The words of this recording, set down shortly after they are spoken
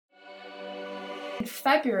In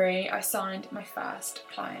February, I signed my first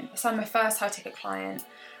client. I signed my first high ticket client,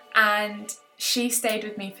 and she stayed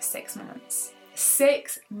with me for 6 months.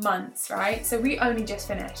 6 months, right? So we only just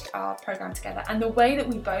finished our program together, and the way that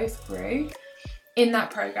we both grew in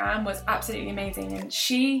that program was absolutely amazing. And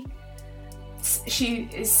she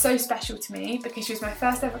is so special to me because she was my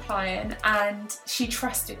first ever client and she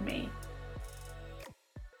trusted me.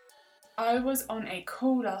 I was on a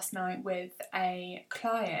call last night with a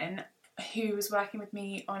client who was working with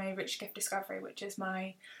me on a Rich Gift Discovery, which is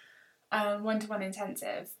my one-to-one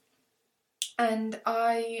intensive. And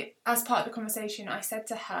as part of the conversation, I said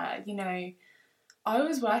to her, you know, I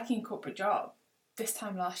was working a corporate job this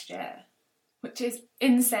time last year, which is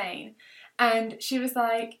insane. And she was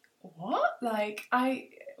like, what?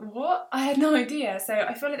 What? I had no idea. So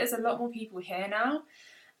I feel like there's a lot more people here now.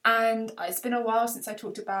 And it's been a while since I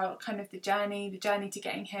talked about kind of the journey to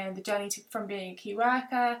getting here, the journey from being a key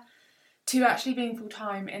worker to actually being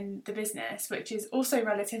full-time in the business, which is also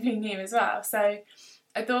relatively new as well. So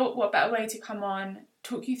I thought, what better way to come on,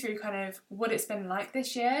 talk you through kind of what it's been like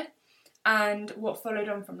this year and what followed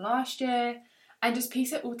on from last year, and just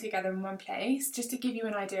piece it all together in one place, just to give you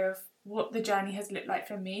an idea of what the journey has looked like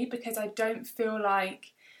for me, because I don't feel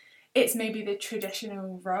like it's maybe the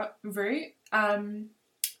traditional route.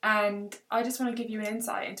 And I just want to give you an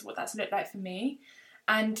insight into what that's looked like for me,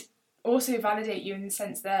 and also validate you in the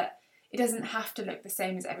sense that it doesn't have to look the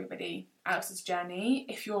same as everybody else's journey.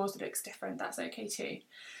 If yours looks different, that's okay too.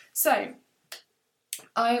 So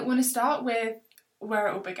I want to start with where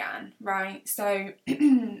it all began, right? So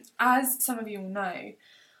as some of you will know,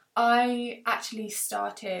 I actually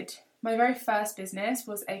started, my very first business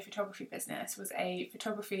was a photography business, was a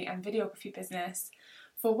photography and videography business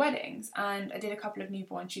for weddings, and I did a couple of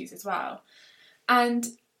newborn shoots as well. And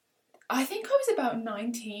I think I was about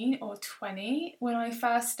 19 or 20 when I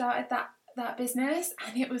first started that business,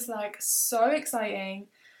 and it was like so exciting.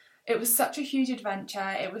 It was such a huge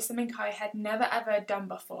adventure. It was something I had never ever done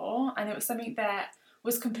before, and it was something that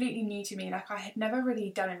was completely new to me. Like, I had never really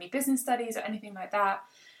done any business studies or anything like that,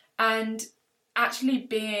 and actually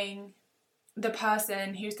being the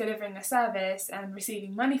person who's delivering a service and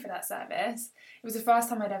receiving money for that service, it was the first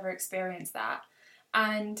time I'd ever experienced that.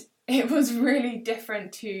 And it was really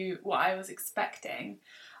different to what I was expecting.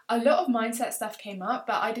 A lot of mindset stuff came up,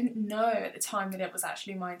 but I didn't know at the time that it was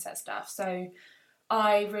actually mindset stuff. So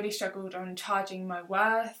I really struggled on charging my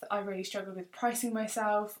worth. I really struggled with pricing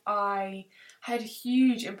myself. I had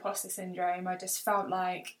huge imposter syndrome. I just felt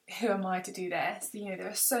like, who am I to do this? You know, there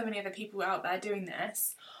are so many other people out there doing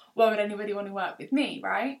this. Why would anybody want to work with me,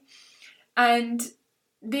 right? And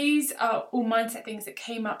these are all mindset things that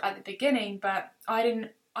came up at the beginning, but I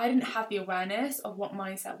didn't have the awareness of what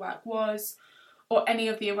mindset work was, or any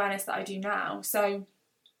of the awareness that I do now. So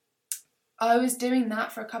I was doing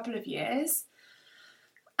that for a couple of years,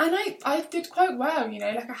 and I did quite well, you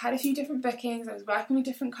know, like I had a few different bookings, I was working with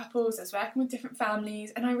different couples, I was working with different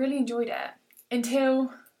families, and I really enjoyed it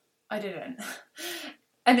until I didn't.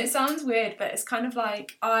 And it sounds weird, but it's kind of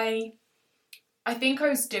like I think I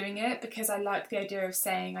was doing it because I liked the idea of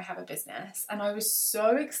saying I have a business, and I was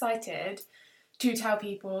so excited to tell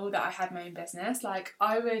people that I had my own business. Like,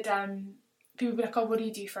 I would, people would be like, oh, what do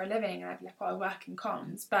you do for a living? And I'd be like, well, I work in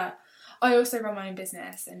comms, but I also run my own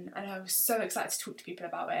business, and I was so excited to talk to people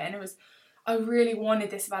about it. And I really wanted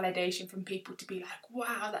this validation from people to be like,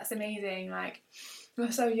 wow, that's amazing, like,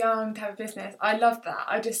 you're so young to have a business. I loved that.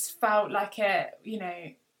 I just felt like it, you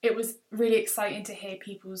know, it was really exciting to hear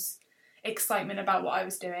people's excitement about what I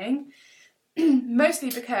was doing. Mostly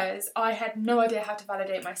because I had no idea how to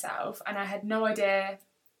validate myself, and I had no idea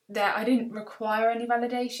that I didn't require any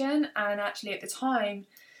validation. And actually at the time,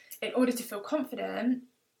 in order to feel confident,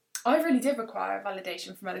 I really did require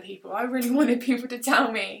validation from other people. I really wanted people to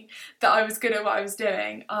tell me that I was good at what I was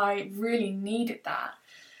doing. I really needed that.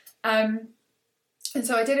 And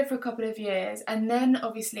so I did it for a couple of years, and then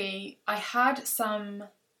obviously I had some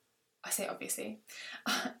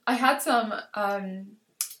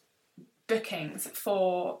bookings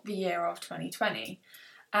for the year of 2020,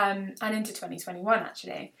 and into 2021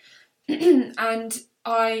 actually. And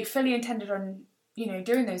I fully intended on, you know,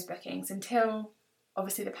 doing those bookings until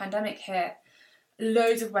obviously the pandemic hit.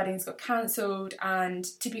 Loads of weddings got cancelled, and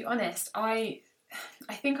to be honest, I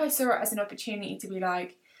think I saw it as an opportunity to be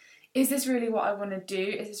like, is this really what I want to do?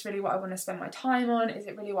 Is this really what I want to spend my time on? Is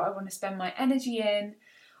it really what I want to spend my energy in?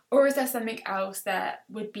 Or is there something else that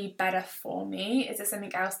would be better for me? Is there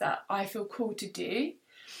something else that I feel called to do?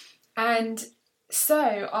 And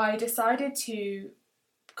so I decided to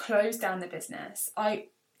close down the business.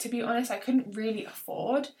 To be honest, I couldn't really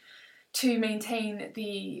afford to maintain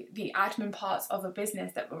the admin parts of a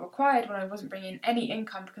business that were required when I wasn't bringing in any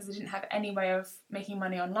income, because I didn't have any way of making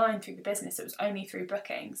money online through the business. It was only through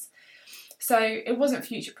bookings. So it wasn't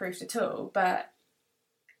future-proofed at all, but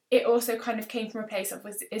it also kind of came from a place of,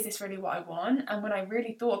 is this really what I want? And when I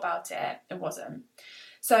really thought about it, it wasn't.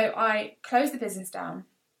 So I closed the business down,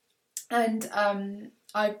 and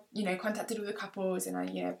I, contacted all the couples, and I,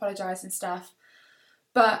 apologised and stuff.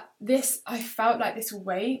 But I felt like this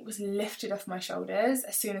weight was lifted off my shoulders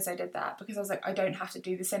as soon as I did that, because I was like, I don't have to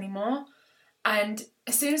do this anymore. And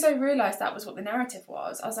as soon as I realised that was what the narrative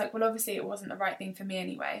was, I was like, well, obviously it wasn't the right thing for me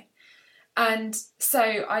anyway. And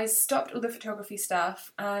so I stopped all the photography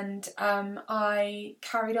stuff, and I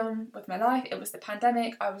carried on with my life. It was the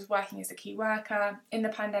pandemic. I was working as a key worker in the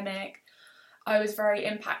pandemic. I was very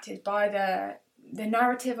impacted by the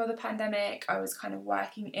narrative of the pandemic. I was kind of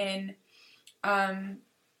working in, not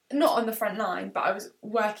on the front line, but I was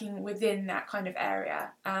working within that kind of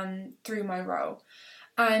area through my role.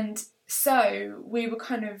 And so we were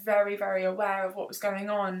kind of very, very aware of what was going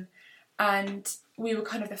on, and we were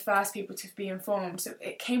kind of the first people to be informed. So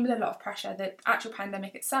it came with a lot of pressure. The actual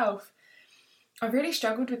pandemic itself, I really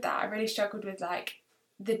struggled with that. I really struggled with like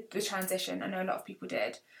the transition. I know a lot of people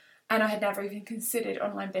did. And I had never even considered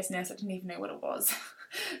online business. I didn't even know what it was.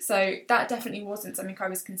 So that definitely wasn't something I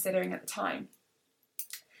was considering at the time.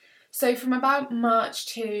 So from about March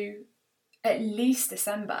to at least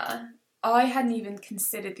December, I hadn't even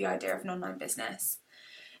considered the idea of an online business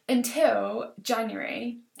until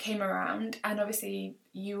January came around. And obviously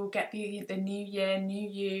you will get the new year, new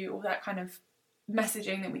you, all that kind of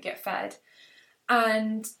messaging that we get fed.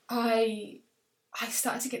 And I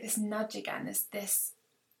started to get this nudge again,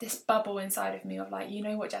 this bubble inside of me of like, you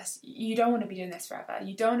know what, Jess, you don't want to be doing this forever.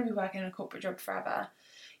 You don't want to be working in a corporate job forever.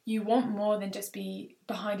 You want more than just be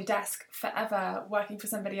behind a desk forever, working for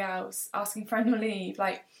somebody else, asking for annual leave.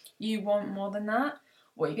 Like, you want more than that.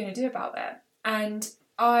 What are you going to do about it? And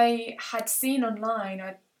I had seen online,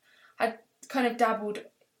 I had kind of dabbled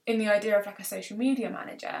in the idea of like a social media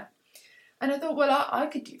manager. And I thought, well, I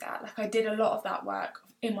could do that. Like, I did a lot of that work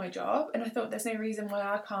in my job. And I thought there's no reason why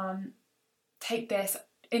I can't take this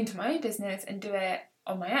into my own business and do it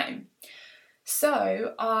on my own.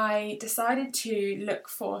 So I decided to look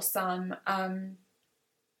for some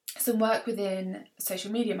work within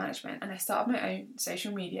social media management, and I started my own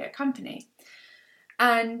social media company.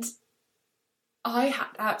 And I had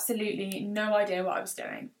absolutely no idea what I was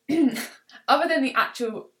doing, other than the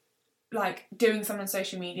actual like doing someone's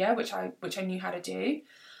social media, which I knew how to do.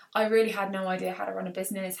 I really had no idea how to run a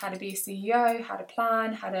business, how to be a CEO, how to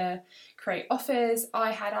plan, how to create offers.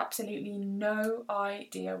 I had absolutely no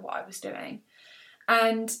idea what I was doing.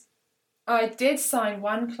 And I did sign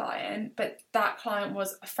one client, but that client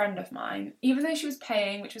was a friend of mine. Even though she was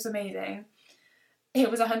paying, which was amazing,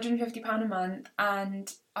 it was £150 a month,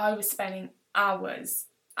 and I was spending hours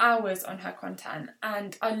on her content,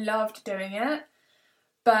 and I loved doing it.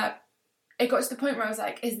 But it got to the point where I was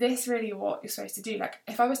like, is this really what you're supposed to do? Like,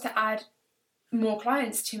 if I was to add more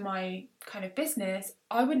clients to my kind of business,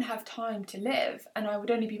 I wouldn't have time to live, and I would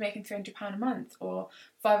only be making £300 a month or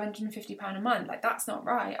 £550 a month. Like, that's not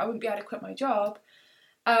right. I wouldn't be able to quit my job.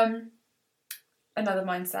 Another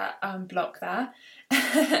mindset block there.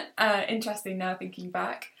 Interesting now thinking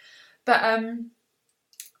back. But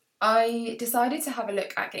I decided to have a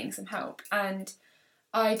look at getting some help, and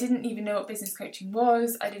I didn't even know what business coaching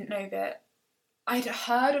was. I didn't know that I'd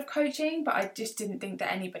heard of coaching, but I just didn't think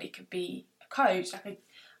that anybody could be a coach. Like,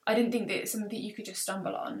 I didn't think that it's something that you could just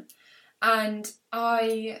stumble on. And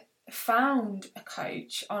I found a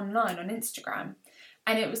coach online on Instagram,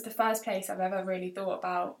 and it was the first place I've ever really thought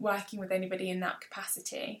about working with anybody in that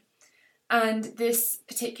capacity. And this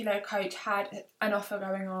particular coach had an offer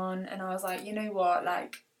going on, and I was like, you know what,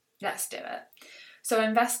 like, let's do it. So I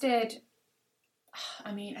invested,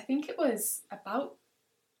 I think it was about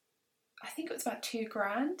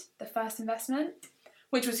 £2,000, the first investment,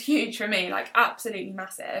 which was huge for me, like absolutely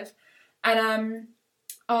massive. And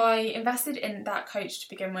I invested in that coach to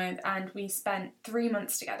begin with, and we spent 3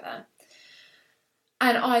 months together.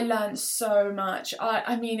 And I learned so much.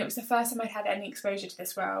 It was the first time I'd had any exposure to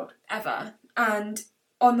this world ever. And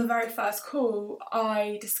on the very first call,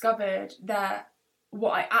 I discovered that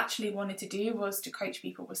what I actually wanted to do was to coach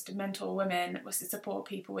people, was to mentor women, was to support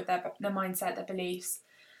people with their mindset, their beliefs.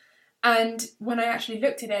 And when I actually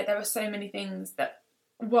looked at it, there were so many things that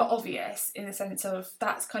were obvious, in the sense of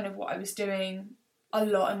that's kind of what I was doing a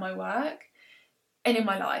lot in my work and in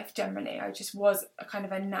my life generally. I just was a kind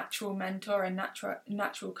of a natural mentor and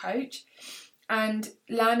natural coach. And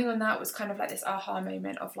landing on that was kind of like this aha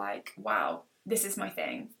moment of like, wow, this is my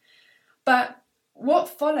thing. But what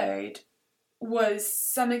followed was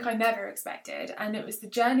something I never expected, and it was the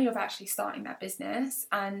journey of actually starting that business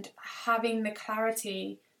and having the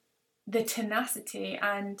clarity, the tenacity,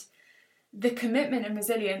 and the commitment and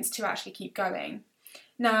resilience to actually keep going.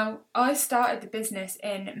 Now, I started the business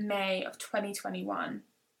in May of 2021,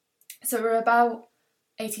 so we're about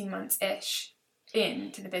 18 months-ish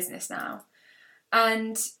into the business now.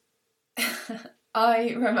 And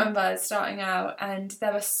I remember starting out and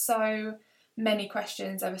there were so many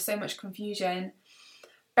questions, there was so much confusion.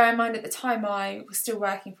 Bear in mind at the time I was still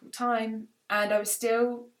working full time and I was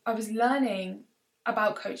learning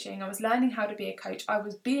about coaching, I was learning how to be a coach, I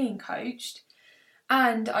was being coached,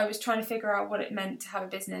 and I was trying to figure out what it meant to have a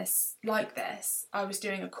business like this. I was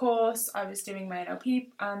doing a course, I was doing my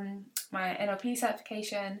NLP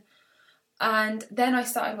certification, and then I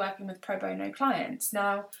started working with pro bono clients.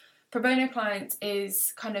 Now, pro bono clients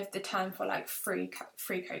is kind of the term for like free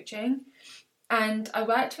coaching. And I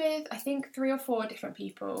worked with, I think, 3 or 4 different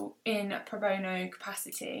people in pro bono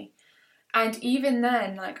capacity. And even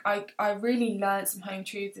then, like I really learned some home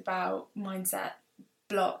truths about mindset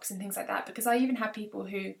blocks and things like that, because I even had people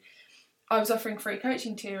who I was offering free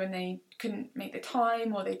coaching to and they couldn't make the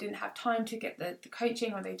time, or they didn't have time to get the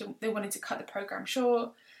coaching, or they wanted to cut the program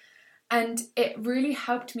short. And it really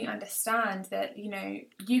helped me understand that, you know,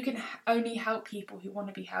 you can only help people who want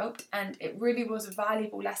to be helped. And it really was a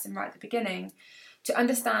valuable lesson right at the beginning to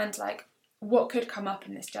understand like what could come up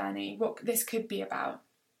in this journey, what this could be about.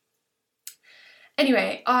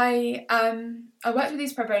 Anyway, I worked with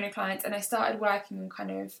these pro bono clients and I started working on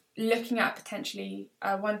kind of looking at potentially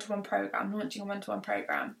a one-to-one program, launching a one-to-one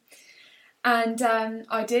program. And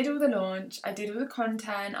I did all the launch, I did all the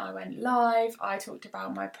content, I went live, I talked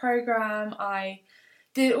about my program, I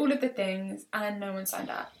did all of the things, and no one signed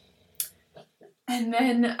up. And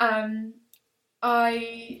then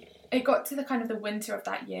it got to the kind of the winter of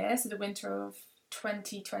that year, so the winter of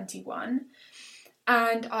 2021,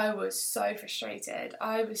 and I was so frustrated.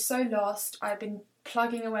 I was so lost. I'd been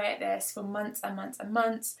plugging away at this for months and months and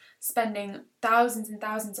months, spending thousands and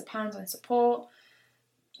thousands of pounds on support,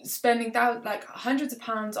 spending like hundreds of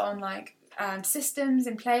pounds on like systems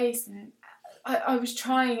in place, and I was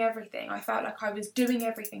trying everything. I felt like I was doing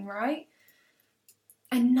everything right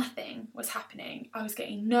and nothing was happening. I was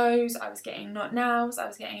getting no's, I was getting not nows, I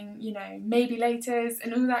was getting, you know, maybe laters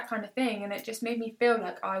and all that kind of thing, and it just made me feel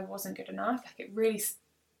like I wasn't good enough. Like it really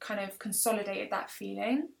kind of consolidated that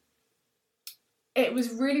feeling. It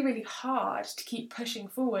was really, really hard to keep pushing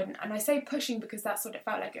forward. And I say pushing because that's what it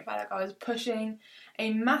felt like. It felt like I was pushing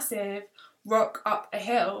a massive rock up a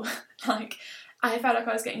hill. Like, I felt like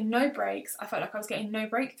I was getting no breaks. I felt like I was getting no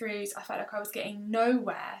breakthroughs. I felt like I was getting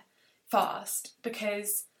nowhere fast,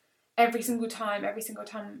 because every single time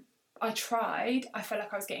I tried, I felt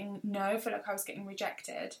like I was getting no, I felt like I was getting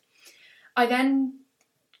rejected. I then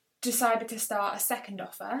decided to start a second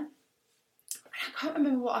offer. I can't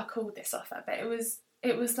remember what I called this offer, but it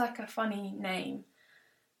was like a funny name,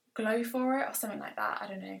 Glow for it or something like that. I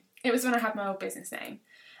don't know. It was when I had my old business name,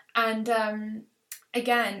 and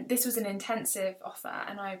again, this was an intensive offer,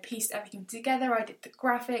 and I pieced everything together. I did the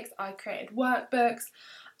graphics, I created workbooks,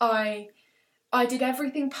 I did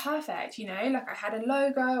everything perfect. You know, like I had a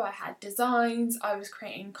logo, I had designs, I was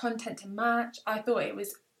creating content to match. I thought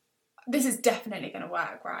this is definitely going to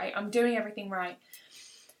work, right? I'm doing everything right.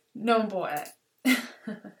 No one bought it.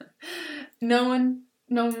 No one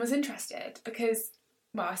was interested because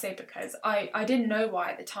I didn't know why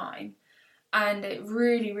at the time, and it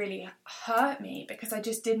really, really hurt me because I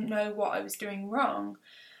just didn't know what I was doing wrong.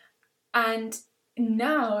 And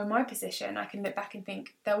now in my position, I can look back and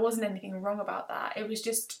think there wasn't anything wrong about that. It was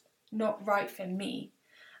just not right for me,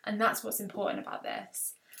 and that's what's important about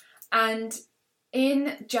this. And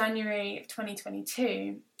in January of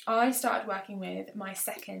 2022, I started working with my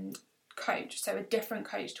second coach, so a different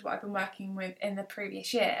coach to what I've been working with in the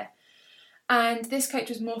previous year. And this coach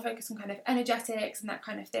was more focused on kind of energetics and that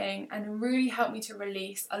kind of thing, and really helped me to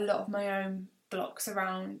release a lot of my own blocks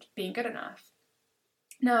around being good enough.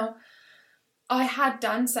 Now, I had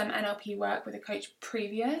done some NLP work with a coach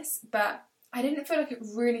previous, but I didn't feel like it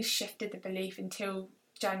really shifted the belief until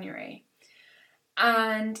January.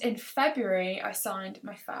 And in February, I signed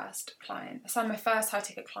my first client. I signed my first high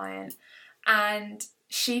ticket client, and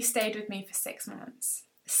she stayed with me for 6 months.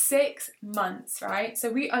 6 months, right? So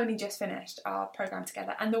we only just finished our program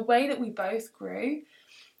together, and the way that we both grew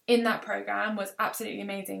in that program was absolutely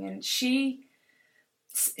amazing. And she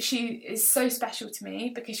is so special to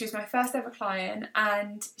me because she was my first ever client,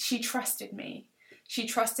 and she trusted me. She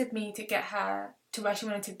trusted me to get her to where she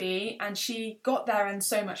wanted to be, and she got there and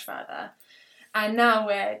so much further. And now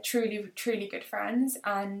we're truly, truly good friends.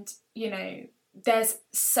 And, you know, there's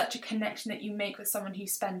such a connection that you make with someone who you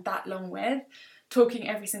spend that long with, talking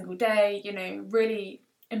every single day, you know, really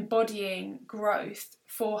embodying growth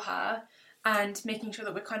for her and making sure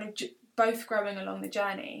that we're kind of both growing along the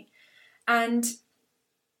journey. And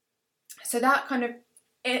so that kind of,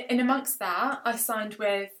 in amongst that,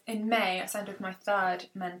 in May, I signed with my third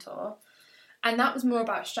mentor. And that was more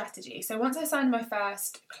about strategy. So once I signed my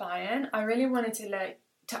first client, I really wanted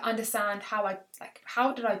to understand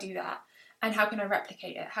how did I do that? And how can I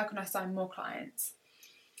replicate it? How can I sign more clients?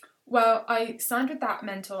 Well, I signed with that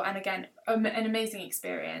mentor, and again, an amazing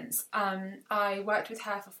experience. I worked with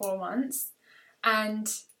her for 4 months, and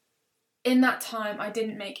in that time, I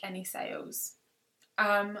didn't make any sales.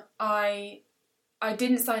 I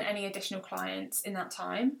didn't sign any additional clients in that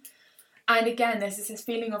time. And again, there's this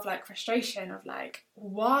feeling of like frustration of like,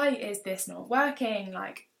 why is this not working?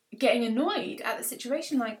 Like getting annoyed at the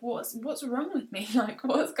situation, like what's wrong with me? Like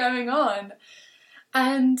what's going on?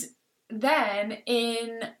 And then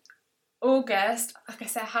in August, like I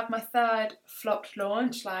said, I had my third flopped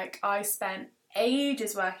launch. Like I spent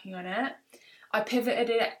ages working on it. I pivoted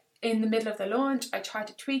it in the middle of the launch. I tried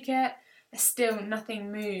to tweak it. Still nothing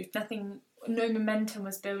moved, no momentum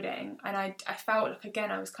was building, and I felt like, again,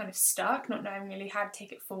 I was kind of stuck, not knowing really how to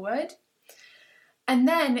take it forward. And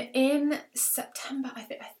then in September, I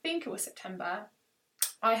think it was September,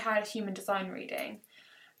 I had a human design reading,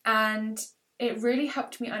 and it really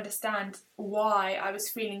helped me understand why I was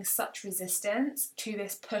feeling such resistance to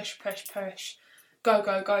this push, go,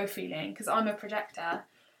 go, go feeling, because I'm a projector,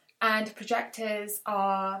 and projectors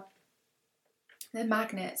they're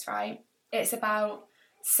magnets, right? It's about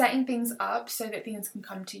setting things up so that things can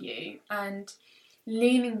come to you, and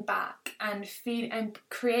leaning back and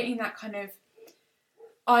creating that kind of,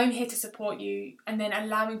 I'm here to support you, and then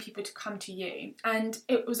allowing people to come to you. And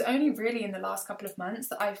it was only really in the last couple of months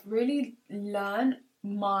that I've really learned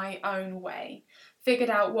my own way, figured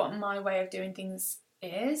out what my way of doing things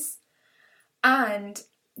is, and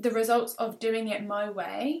the results of doing it my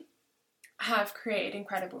way have created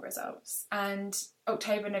incredible results. And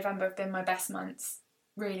October, November have been my best months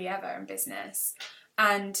really ever in business,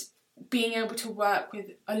 and being able to work with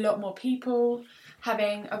a lot more people,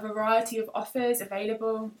 having a variety of offers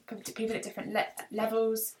available to people at different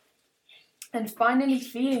levels, and finally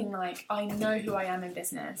feeling like I know who I am in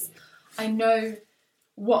business. I know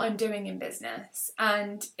what I'm doing in business.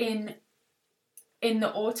 And in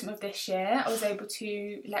the autumn of this year, I was able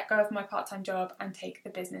to let go of my part-time job and take the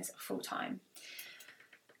business full-time.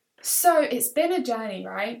 So it's been a journey,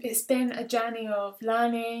 right? It's been a journey of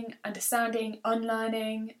learning, understanding,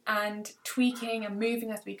 unlearning, and tweaking and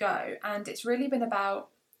moving as we go. And it's really been about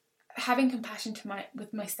having compassion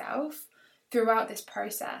with myself throughout this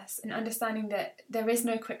process, and understanding that there is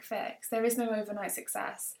no quick fix, there is no overnight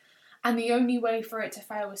success, and the only way for it to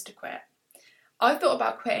fail was to quit. I've thought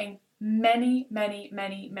about quitting many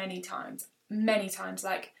times,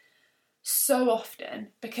 like so often,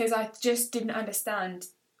 because I just didn't understand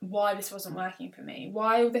why this wasn't working for me,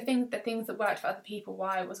 why the things that worked for other people,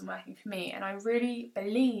 why it wasn't working for me. And I really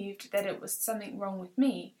believed that it was something wrong with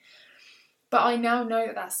me. But I now know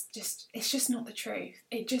that it's just not the truth.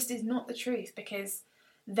 It just is not the truth, because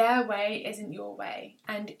their way isn't your way,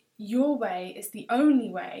 and your way is the only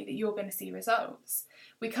way that you're going to see results.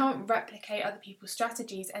 We can't replicate other people's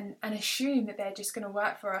strategies and assume that they're just going to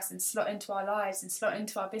work for us and slot into our lives and slot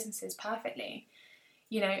into our businesses perfectly.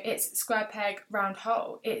 You know, it's square peg, round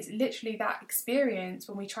hole. It's literally that experience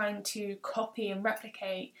when we're trying to copy and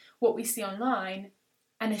replicate what we see online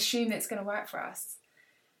and assume that it's going to work for us.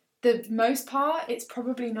 The most part, it's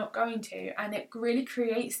probably not going to, and it really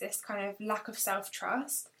creates this kind of lack of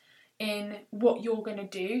self-trust in what you're going to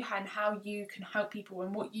do and how you can help people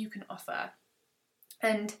and what you can offer.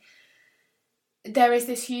 And there is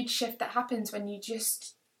this huge shift that happens when you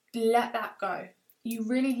just let that go. You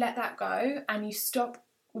really let that go, and you stop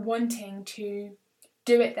wanting to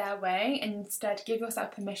do it their way and instead give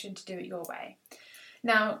yourself permission to do it your way.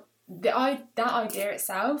 Now, that idea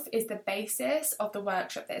itself is the basis of the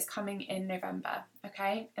workshop that is coming in November,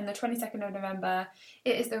 okay? And the 22nd of November,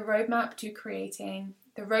 it is the roadmap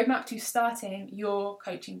to starting your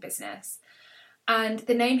coaching business. And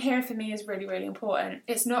the name here for me is really, really important.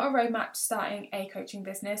 It's not a roadmap to starting a coaching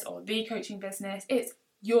business or the coaching business. It's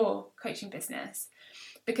your coaching business.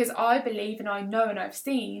 Because I believe, and I know, and I've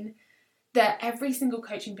seen that every single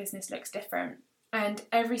coaching business looks different. And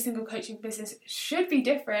every single coaching business should be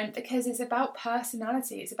different, because it's about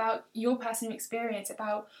personality. It's about your personal experience,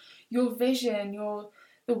 about your vision,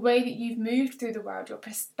 the way that you've moved through the world, your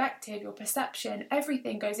perspective, your perception.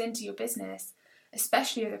 Everything goes into your business.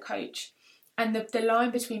 especially as a coach. And the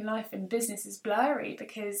line between life and business is blurry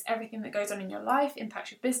because everything that goes on in your life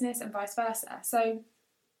impacts your business and vice versa. So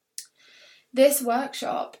this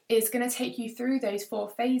workshop is going to take you through those 4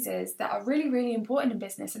 phases that are really, really important in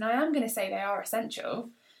business. And I am going to say they are essential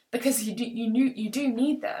because you do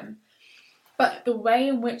need them. But the way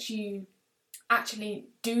in which you actually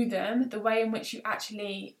do them, the way in which you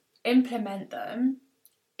actually implement them,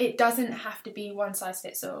 it doesn't have to be one size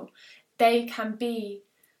fits all. They can be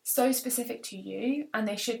so specific to you and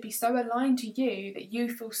they should be so aligned to you that you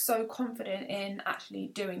feel so confident in actually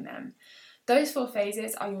doing them. Those 4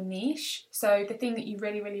 phases are your niche, so the thing that you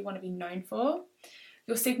really, really want to be known for,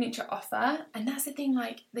 your signature offer, and that's the thing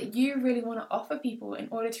like that you really want to offer people in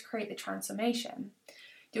order to create the transformation.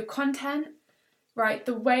 Your content, right,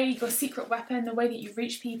 the way, your secret weapon, the way that you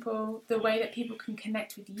reach people, the way that people can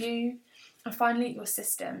connect with you, and finally your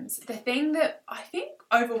systems. The thing that I think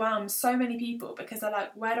overwhelms so many people because they're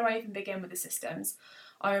like, where do I even begin with the systems?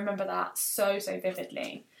 I remember that so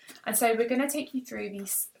vividly. And so we're going to take you through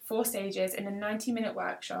these 4 stages in a 90-minute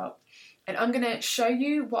workshop, and I'm going to show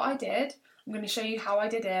you what I did, I'm going to show you how I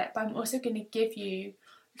did it, but I'm also going to give you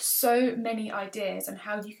so many ideas on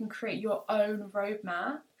how you can create your own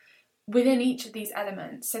roadmap within each of these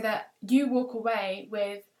elements so that you walk away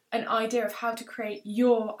with an idea of how to create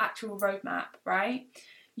your actual roadmap, right?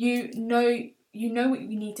 You know what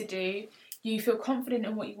you need to do, you feel confident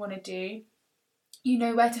in what you want to do, you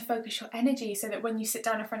know where to focus your energy so that when you sit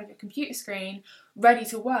down in front of your computer screen, ready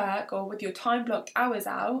to work or with your time blocked hours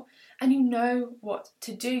out, and you know what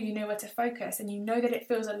to do, you know where to focus, and you know that it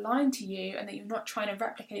feels aligned to you and that you're not trying to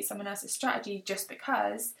replicate someone else's strategy just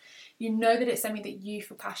because, you know that it's something that you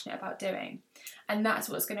feel passionate about doing. And that's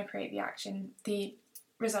what's going to create the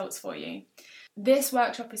results for you. This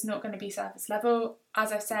workshop is not going to be surface level.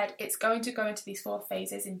 As I've said, it's going to go into these 4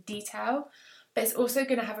 phases in detail, but it's also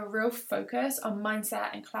going to have a real focus on mindset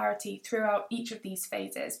and clarity throughout each of these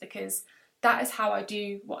phases because that is how I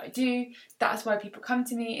do what I do. That is why people come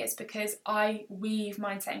to me. It's because I weave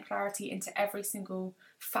mindset and clarity into every single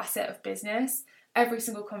facet of business. Every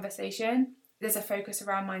single conversation, there's a focus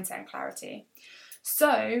around mindset and clarity.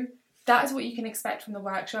 So that is what you can expect from the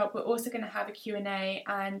workshop. We're also going to have a Q&A,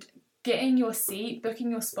 and getting your seat, booking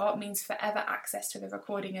your spot means forever access to the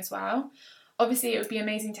recording as well. Obviously, it would be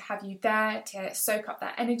amazing to have you there to soak up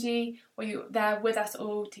that energy, or you're there with us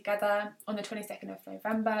all together on the 22nd of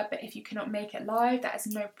November. But if you cannot make it live, that is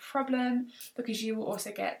no problem because you will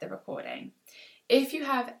also get the recording. If you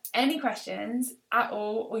have any questions at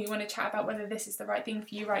all, or you want to chat about whether this is the right thing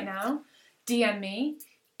for you right now, DM me.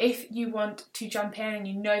 If you want to jump in and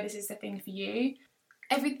you know this is the thing for you,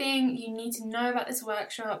 everything you need to know about this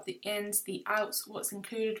workshop, the ins, the outs, what's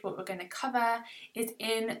included, what we're going to cover, is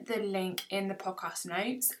in the link in the podcast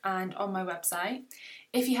notes and on my website.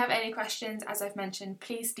 If you have any questions, as I've mentioned,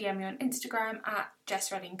 please DM me on Instagram at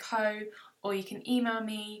JessReddingCo, or you can email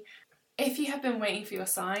me. If you have been waiting for your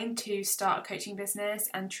sign to start a coaching business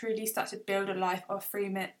and truly start to build a life of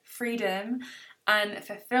freedom and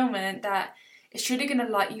fulfillment that is truly going to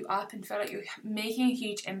light you up and feel like you're making a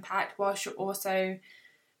huge impact whilst you're also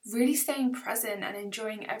really staying present and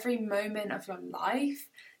enjoying every moment of your life,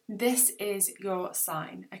 this is your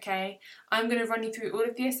sign, okay? I'm going to run you through all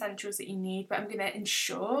of the essentials that you need, but I'm going to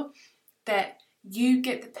ensure that you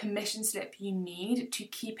get the permission slip you need to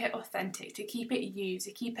keep it authentic, to keep it you,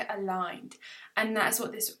 to keep it aligned. And that's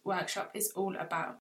what this workshop is all about.